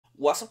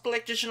What's up,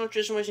 collectors and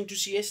Transformers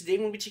enthusiasts? Today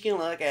we'll be taking a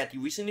look at the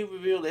recently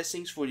revealed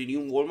listings for the new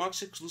Walmart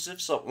exclusive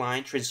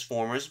Subline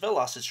Transformers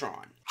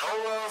Velocitron.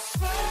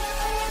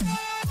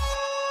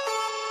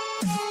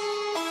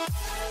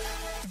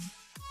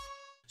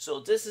 So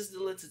this is the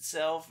list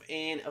itself,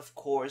 and of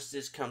course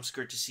this comes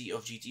courtesy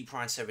of GT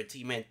Prime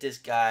 17. Man, this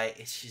guy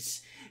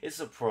it's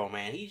a pro,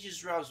 man. He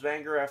just drops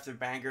banger after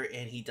banger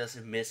and he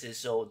doesn't miss it.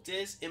 So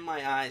this, in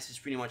my eyes, is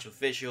pretty much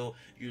official.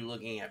 You're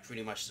looking at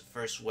pretty much the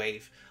first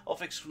wave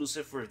of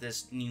exclusive for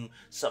this new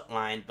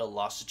Subline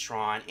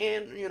Velocitron.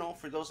 And you know,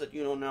 for those that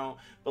you don't know,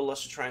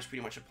 Velocitron is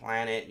pretty much a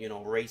planet, you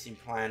know, racing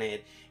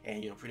planet,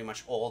 and you know, pretty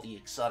much all the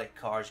exotic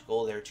cars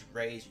go there to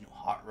race. You know,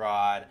 Hot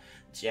Rod,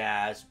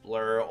 Jazz,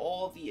 Blur,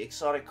 all the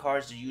exotic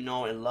cars that you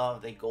know and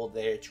love, they go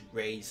there to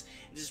race.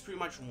 This is pretty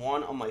much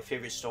one of my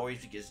favorite stories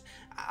because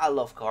I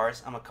love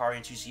cars. I'm a car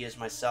enthusiast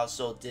myself,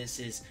 so this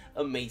is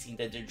amazing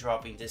that they're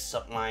dropping this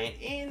Subline,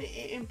 and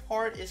in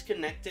part is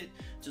connected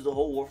to the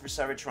whole War for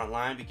Cybertron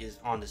line, because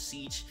on the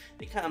Siege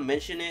they kind of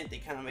mention it, they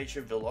kind of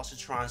mention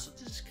Velocitron, so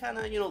this is kind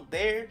of, you know,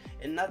 there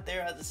and not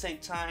there at the same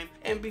time.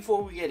 And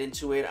before we get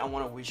into it, I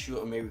want to wish you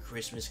a Merry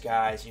Christmas,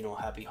 guys. You know,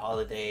 happy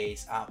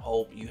holidays. I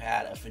hope you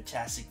had a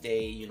fantastic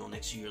day, you know,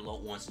 next to your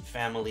loved ones and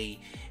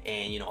family,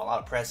 and you know, a lot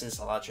of presents,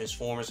 a lot of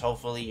Transformers,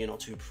 hopefully, you know,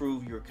 to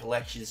improve your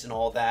collections and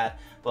all that.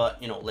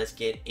 But you know, let's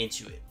get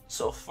into it.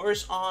 So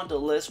first on the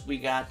list, we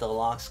got the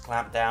Lux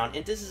Clampdown,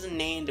 and this is a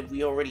name that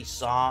we already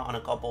saw on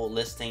a couple of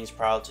listings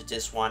prior to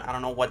this one. I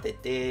don't know what they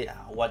did,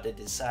 what they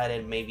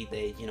decided. Maybe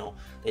they, you know,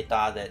 they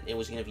thought that it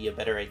was going to be a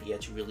better idea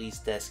to release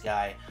this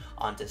guy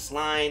on this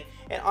line.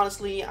 And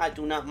honestly, I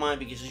do not mind,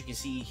 because as you can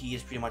see, he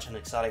is pretty much an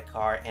exotic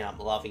car and I'm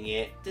loving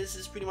it. This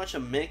is pretty much a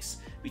mix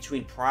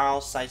between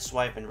Prowl,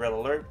 Sideswipe, and Red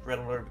Alert. Red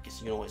Alert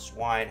because, you know, it's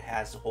wide,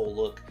 has the whole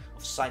look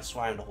of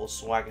Sideswipe and the whole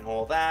swag and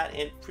all that,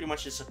 and pretty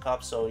much it's a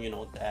cup, so you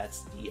know,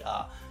 that's the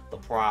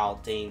Prowl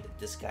thing that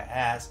this guy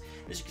has.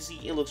 As you can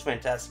see, it looks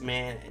fantastic,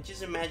 man. And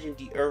just imagine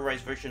the Earthrise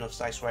version of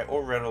Sideswipe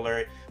or Red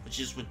Alert, but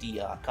just with the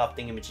cup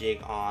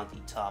thingamajig on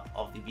the top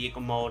of the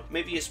vehicle mode.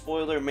 Maybe a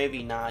spoiler,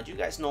 maybe not. You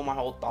guys know my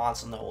whole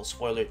thoughts on the whole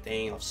spoiler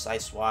thing of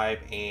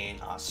Sideswipe and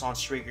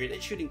Sunstreaker. They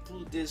should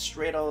include this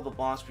straight out of the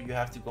box, but you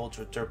have to go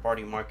to a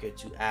third-party market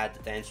to add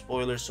the damn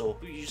spoiler. So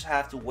you just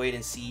have to wait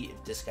and see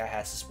if this guy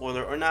has a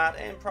spoiler or not,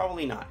 and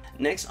probably not.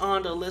 Next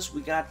on the list,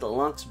 we got the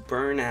Lux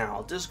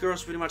Burnout. This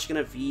girl's pretty much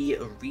gonna be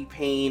a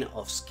repaint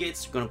of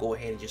skits. You're gonna go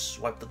ahead and just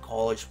swipe the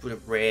color, just put a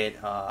red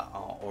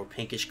or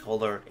pinkish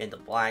color in the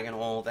black and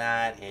all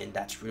that, and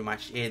that's pretty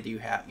much it. You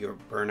have your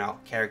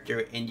Burnout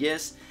character. And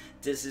yes,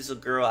 this is a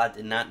girl. I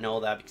did not know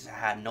that because I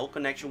had no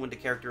connection with the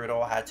character at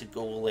all. I had to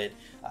Google it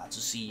to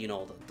see, you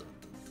know, the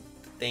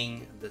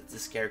thing that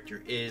this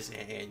character is,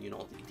 and you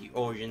know, the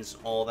origins,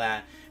 all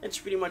that. It's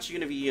pretty much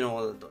gonna be, you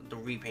know, the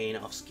repaint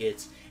of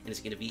skits, and it's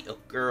gonna be a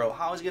girl.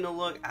 How it's gonna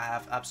look, I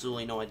have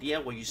absolutely no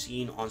idea. What you're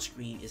seeing on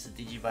screen is a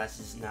Digivice.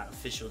 This is not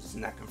official, this is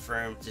not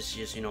confirmed. This is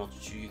just, you know,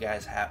 so you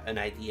guys have an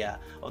idea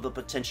of the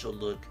potential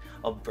look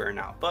of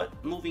Burnout.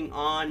 But moving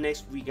on,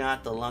 next we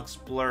got the Lux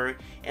Blur,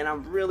 and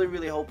I'm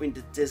really hoping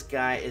that this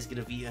guy is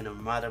gonna be an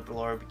Armada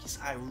Blur, because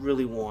I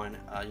really want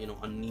you know,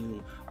 a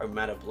new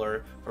Armada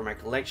Blur for my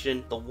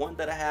collection. The one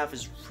that I have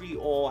is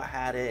pre-owned. I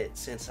had it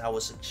since I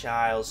was a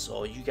child,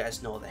 so you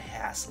guys know that it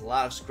has a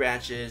lot of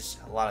scratches,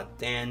 a lot of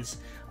dents,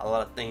 a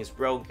lot of things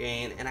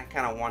broken, and I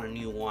kind of want a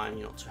new one,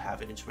 you know, to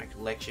have it into my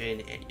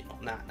collection, and you know,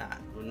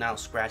 not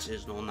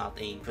scratches, no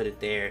nothing, put it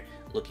there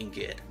looking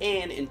good.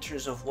 And in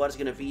terms of what it's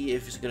gonna be,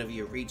 if it's gonna be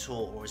a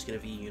retool or it's gonna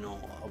be, you know,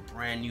 a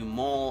brand new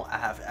mall, I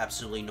have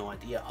absolutely no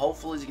idea.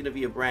 Hopefully it's gonna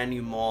be a brand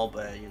new mall,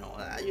 but you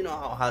know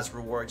how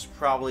hasbro works.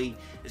 Probably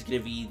it's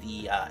gonna be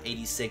the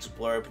 86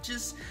 Blur, but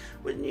just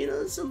with, you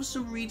know, some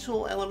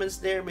retool elements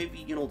there. Maybe,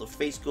 you know, the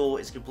face goal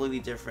is completely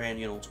different,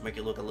 you know, to make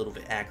it look a little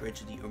bit accurate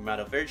to the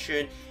Armada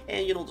version,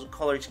 and you know, the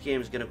color scheme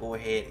is gonna go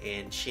ahead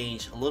and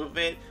change a little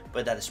bit,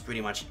 but that is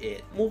pretty much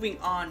it. Moving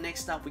on,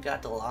 next up we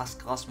got the Lost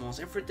Cosmos,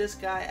 and for this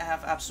guy I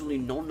have absolutely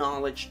no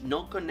knowledge,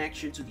 no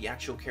connection to the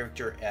actual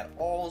character at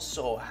all,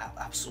 so I have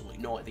absolutely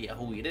no idea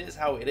who it is,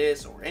 how it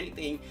is, or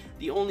anything.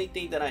 The only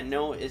thing that I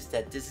know is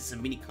that this is a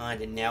mini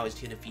con, and now it's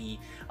gonna be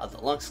the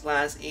Lux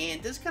class,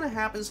 and this kind of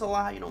happens a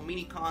lot, you know,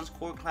 mini cons,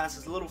 core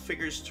classes, little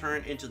figures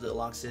turn into the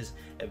Luxes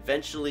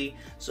eventually.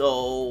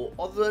 So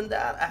other than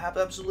that, I have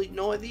absolutely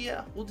no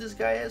idea who this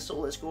guy is, so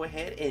let's go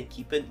ahead and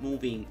keep it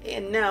moving.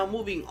 And now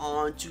moving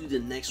on to the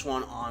next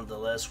one on the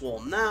list.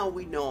 Well, now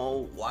we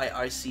know why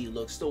RC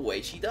looks the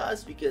way she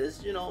does,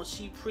 because you know,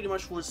 she pretty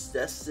much was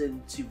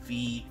destined to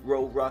be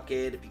Road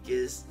Rocket,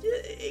 because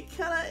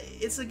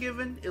it's a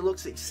given. It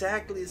looks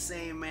exactly the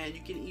same, man.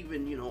 You can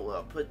even, you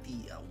know, put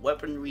the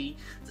weaponry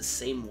the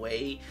same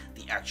way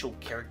the actual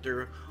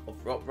character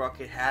of Road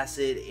Rocket has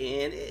it,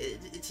 and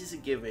it's just a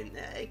given.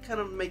 It kind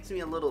of makes me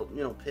a little,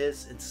 you know,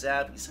 pissed and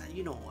sad, because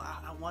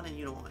I want a,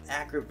 you know, an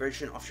accurate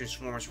version of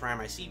Transformers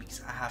Prime IC,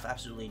 because I have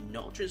absolutely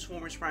no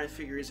Transformers Prime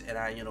figures, and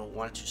I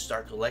wanted to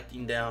start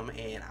collecting them,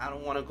 and I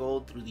don't want to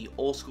go through the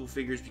old school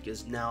figures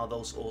because now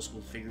those old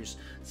school figures,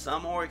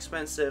 some are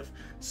expensive,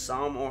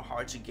 some are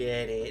hard to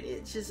get, and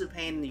it's just a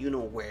pain in the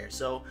where.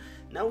 So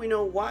now we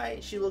know why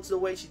she looks the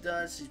way she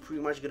does. She's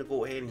pretty much gonna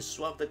go ahead and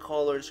swap the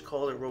colors,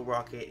 call it Road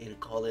Rocket, and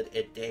call it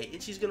a day.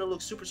 And she's gonna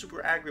look super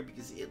accurate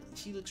because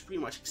she looks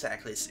pretty much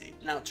exactly the same.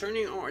 Now,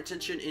 turning our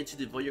attention into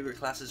the Voyager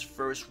classes,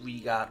 first we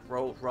got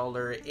Road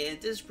Roller,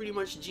 and this is pretty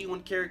much a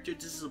G1 character.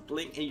 This is a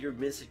blink and you're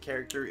missing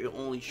character. It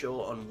only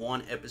showed on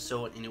one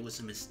episode, and it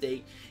was a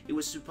mistake. It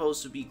was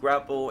supposed to be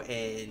Grapple,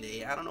 and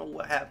I don't know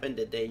what happened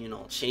that they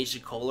changed the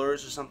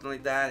colors or something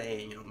like that,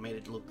 and made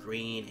it look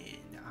green,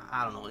 and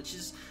I don't know. It's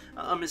just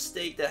a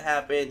mistake that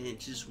happened. It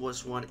just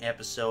was one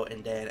episode,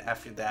 and then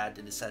after that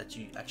they decided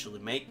to actually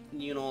make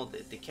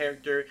the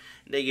character,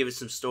 and they gave it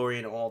some story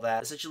and all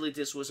that. Essentially,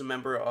 this was a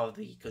member of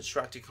the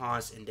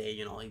Constructicons, and they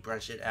he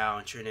branched it out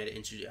and turned it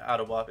into the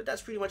Autobot, but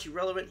that's pretty much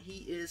irrelevant.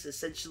 He is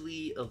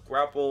essentially a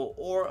Grapple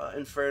or an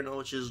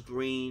Inferno, just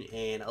green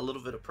and a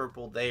little bit of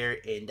purple there,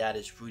 and that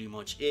is pretty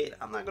much it.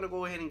 I'm not gonna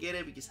go ahead and get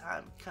it because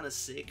I'm kind of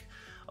sick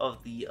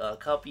of the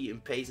copy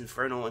and paste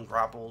Inferno and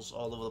Grapples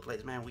all over the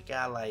place. Man, we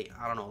got like,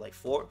 I don't know, like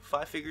 4 or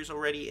 5 figures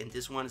already, and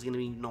this one is going to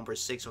be number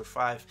 6 or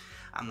 5.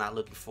 I'm not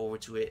looking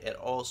forward to it at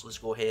all, so let's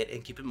go ahead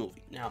and keep it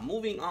moving. Now,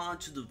 moving on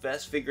to the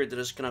best figure that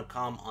is going to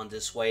come on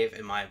this wave,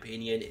 in my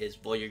opinion, is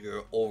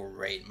Voyager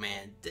Overrate.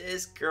 Man,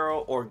 this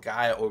girl or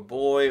guy or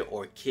boy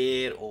or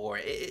kid, or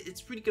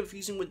it's pretty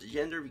confusing with the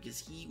gender because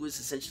he was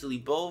essentially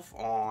both.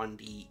 On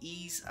the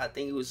East, I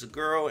think it was a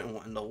girl, and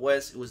on the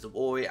West, it was the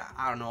boy.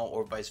 I don't know,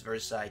 or vice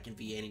versa. It can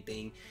be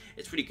anything.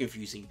 It's pretty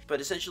confusing, but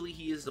essentially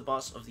he is the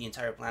boss of the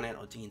entire planet,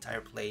 or the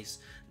entire place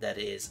that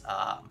is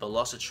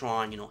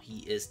Velocitron. He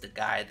is the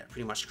guy that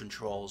pretty much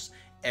controls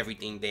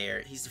everything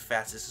there. He's the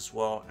fastest as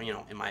well,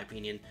 in my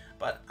opinion,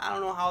 but I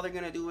don't know how they're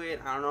gonna do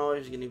it. I don't know if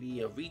it's gonna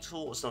be a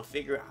retool or some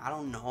figure. I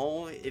don't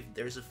know if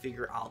there's a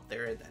figure out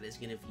there that is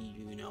gonna be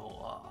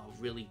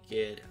a really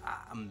good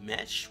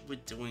mesh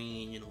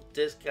between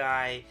this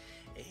guy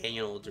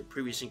and the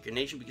previous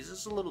incarnation, because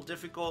it's a little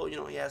difficult.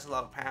 He has a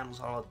lot of panels,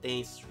 a lot of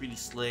things. It's really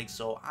slick,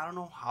 so I don't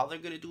know how they're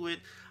gonna do it.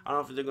 I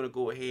don't know if they're gonna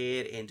go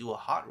ahead and do a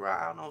hot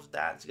rod. I don't know if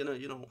that's gonna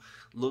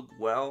look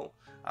well,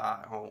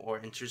 or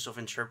in terms of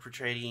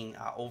interpreting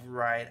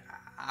Override.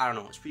 I don't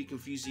know. It's pretty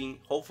confusing.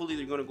 Hopefully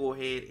they're going to go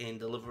ahead and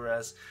deliver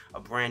us a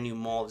brand new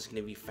mold. It's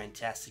going to be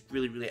fantastic,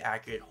 really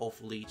accurate,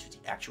 hopefully to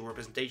the actual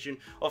representation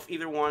of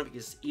either one,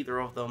 because either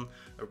of them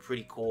are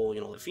pretty cool.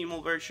 The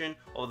female version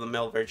or the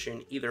male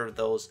version, either of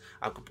those,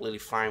 I'm completely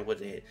fine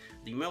with it.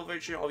 The male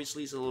version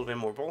obviously is a little bit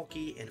more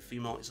bulky, and the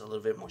female is a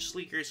little bit more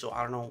sleeker, so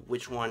I don't know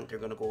which one they're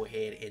going to go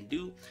ahead and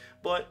do,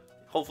 but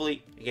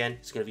hopefully, again,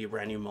 it's going to be a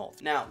brand new mold.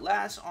 Now,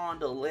 last on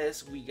the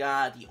list, we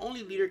got the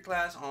only leader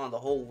class on the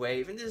whole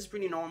wave, and this is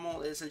pretty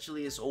normal.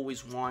 Essentially, it's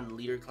always one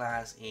leader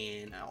class,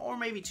 and or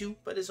maybe 2,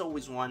 but it's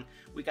always one.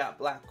 We got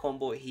Black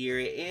Combo here,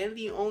 and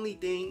the only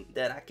thing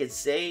that I could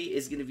say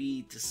is going to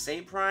be the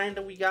same Prime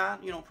that we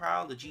got,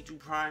 Proud, the G2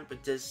 Prime,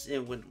 but this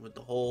with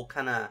the whole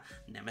kind of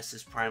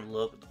Nemesis Prime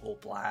look, with the whole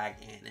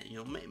black,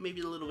 and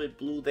maybe a little bit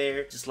blue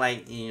there, just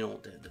like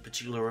the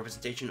particular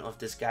representation of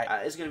this guy.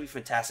 It's going to be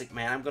fantastic,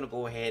 man. I'm going to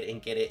go ahead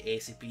and get it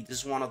ASAP.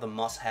 This is one of the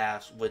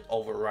must-haves with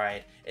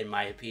Override, in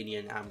my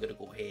opinion. I'm gonna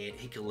go ahead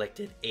and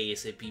collect it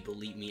ASAP.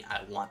 Believe me,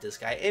 I want this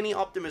guy. Any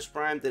Optimus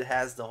Prime that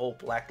has the whole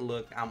black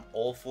look, I'm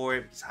all for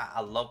it, because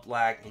I love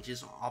black, and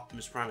just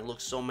Optimus Prime, it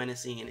looks so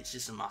menacing, and it's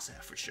just a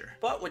must-have for sure.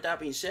 But with that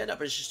being said, I've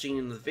been just tuning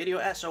in the video.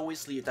 As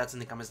always, leave your thoughts in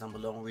the comments down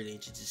below. I'm really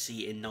interested to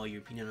see and know your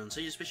opinion on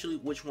such, especially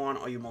which one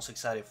are you most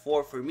excited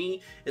for. For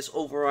me, it's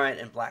Override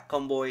and Black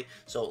Combo,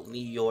 so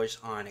leave yours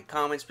on the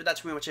comments. But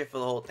that's pretty much it for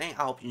the whole thing.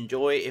 I hope you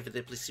enjoy. If it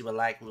did, please leave a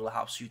like. It really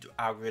helps you to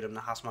algorithm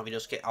that helps my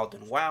videos get out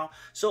and wow.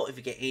 So if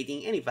you get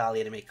anything, any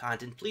value anime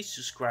content, please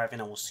subscribe,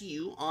 and I will see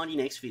you on the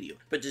next video.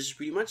 But this is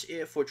pretty much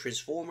it for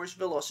Transformers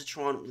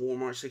Velocitron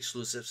Walmart's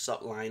exclusive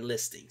Subline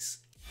listings.